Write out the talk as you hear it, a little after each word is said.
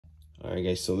All right,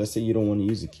 guys, so let's say you don't want to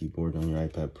use a keyboard on your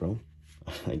iPad Pro.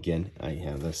 Again, I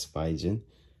have a Spigen.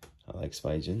 I like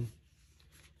Spigen.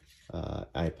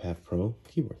 iPad Pro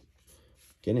keyboard.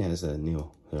 Again, it has a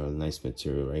nice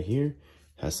material right here.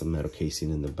 Has some metal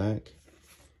casing in the back.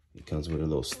 It comes with a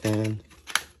little stand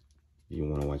if you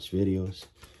want to watch videos.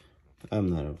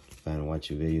 I'm not a fan of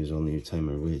watching videos only your time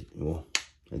with. Well,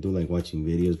 I do like watching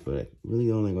videos, but I really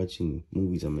don't like watching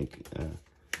movies on my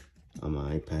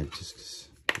iPad just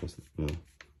because, you know,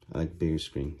 I like bigger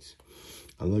screens.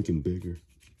 I like them bigger.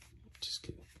 Just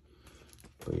kidding.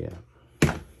 But yeah,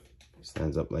 it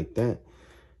stands up like that.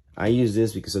 I use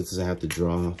this because sometimes I have to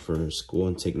draw for school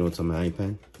and take notes on my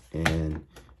iPad. And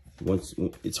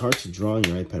it's hard to draw on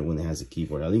your iPad when it has a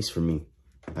keyboard, at least for me.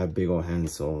 I have big old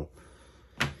hands, so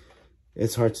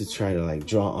it's hard to try to like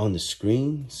draw on the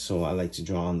screen. So I like to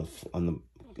draw on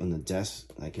the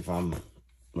desk, like if I'm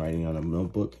writing on a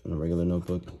notebook, on a regular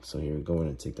notebook. So here we go,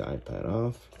 and take the iPad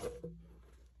off.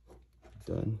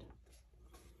 Done.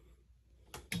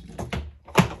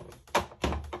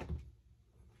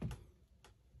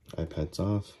 iPad's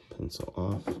off, pencil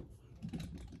off.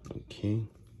 Okay.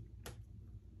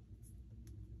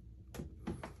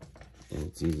 And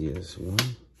it's easy as 1,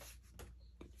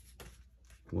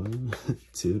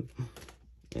 2,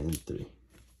 and 3.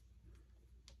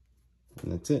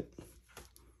 And that's it.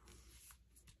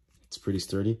 It's pretty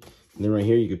sturdy. And then right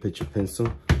here, you can put your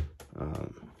pencil.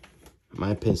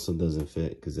 My pencil doesn't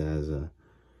fit because it has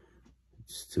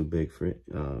it's too big for it.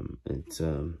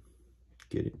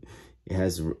 It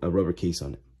has a rubber case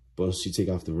on it. But once you take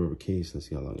off the rubber case, let's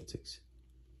see how long it takes.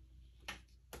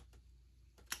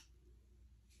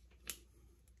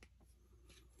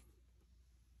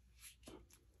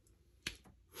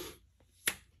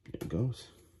 There it goes.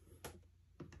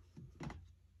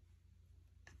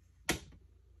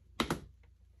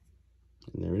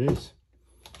 And there it is.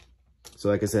 So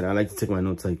like I said, I like to take my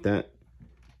notes like that.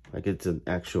 Like it's an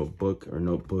actual book or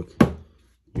notebook.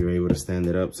 You're able to stand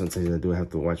it up. Sometimes I do have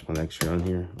to watch my lecture on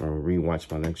here or re-watch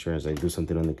my lecture as I do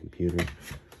something on the computer.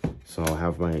 So I'll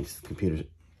have my computer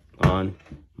on,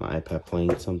 my iPad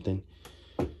playing something.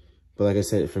 But like I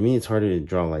said, for me, it's harder to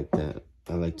draw like that.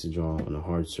 I like to draw on a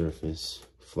hard surface,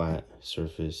 flat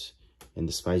surface. And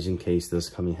the Spigen case does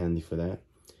come in handy for that.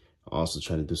 I also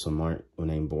try to do some art when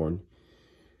I'm bored.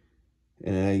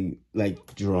 And I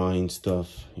like drawing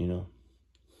stuff, you know,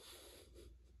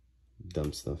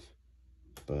 dumb stuff.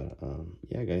 But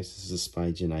yeah, guys, this is a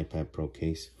Spigen iPad Pro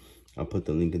case. I'll put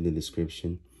the link in the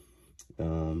description.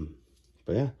 But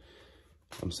yeah,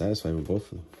 I'm satisfied with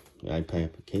both of them. The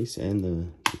iPad case and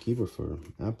the keyboard for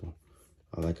Apple.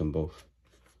 I like them both.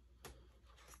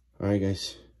 All right,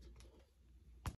 guys.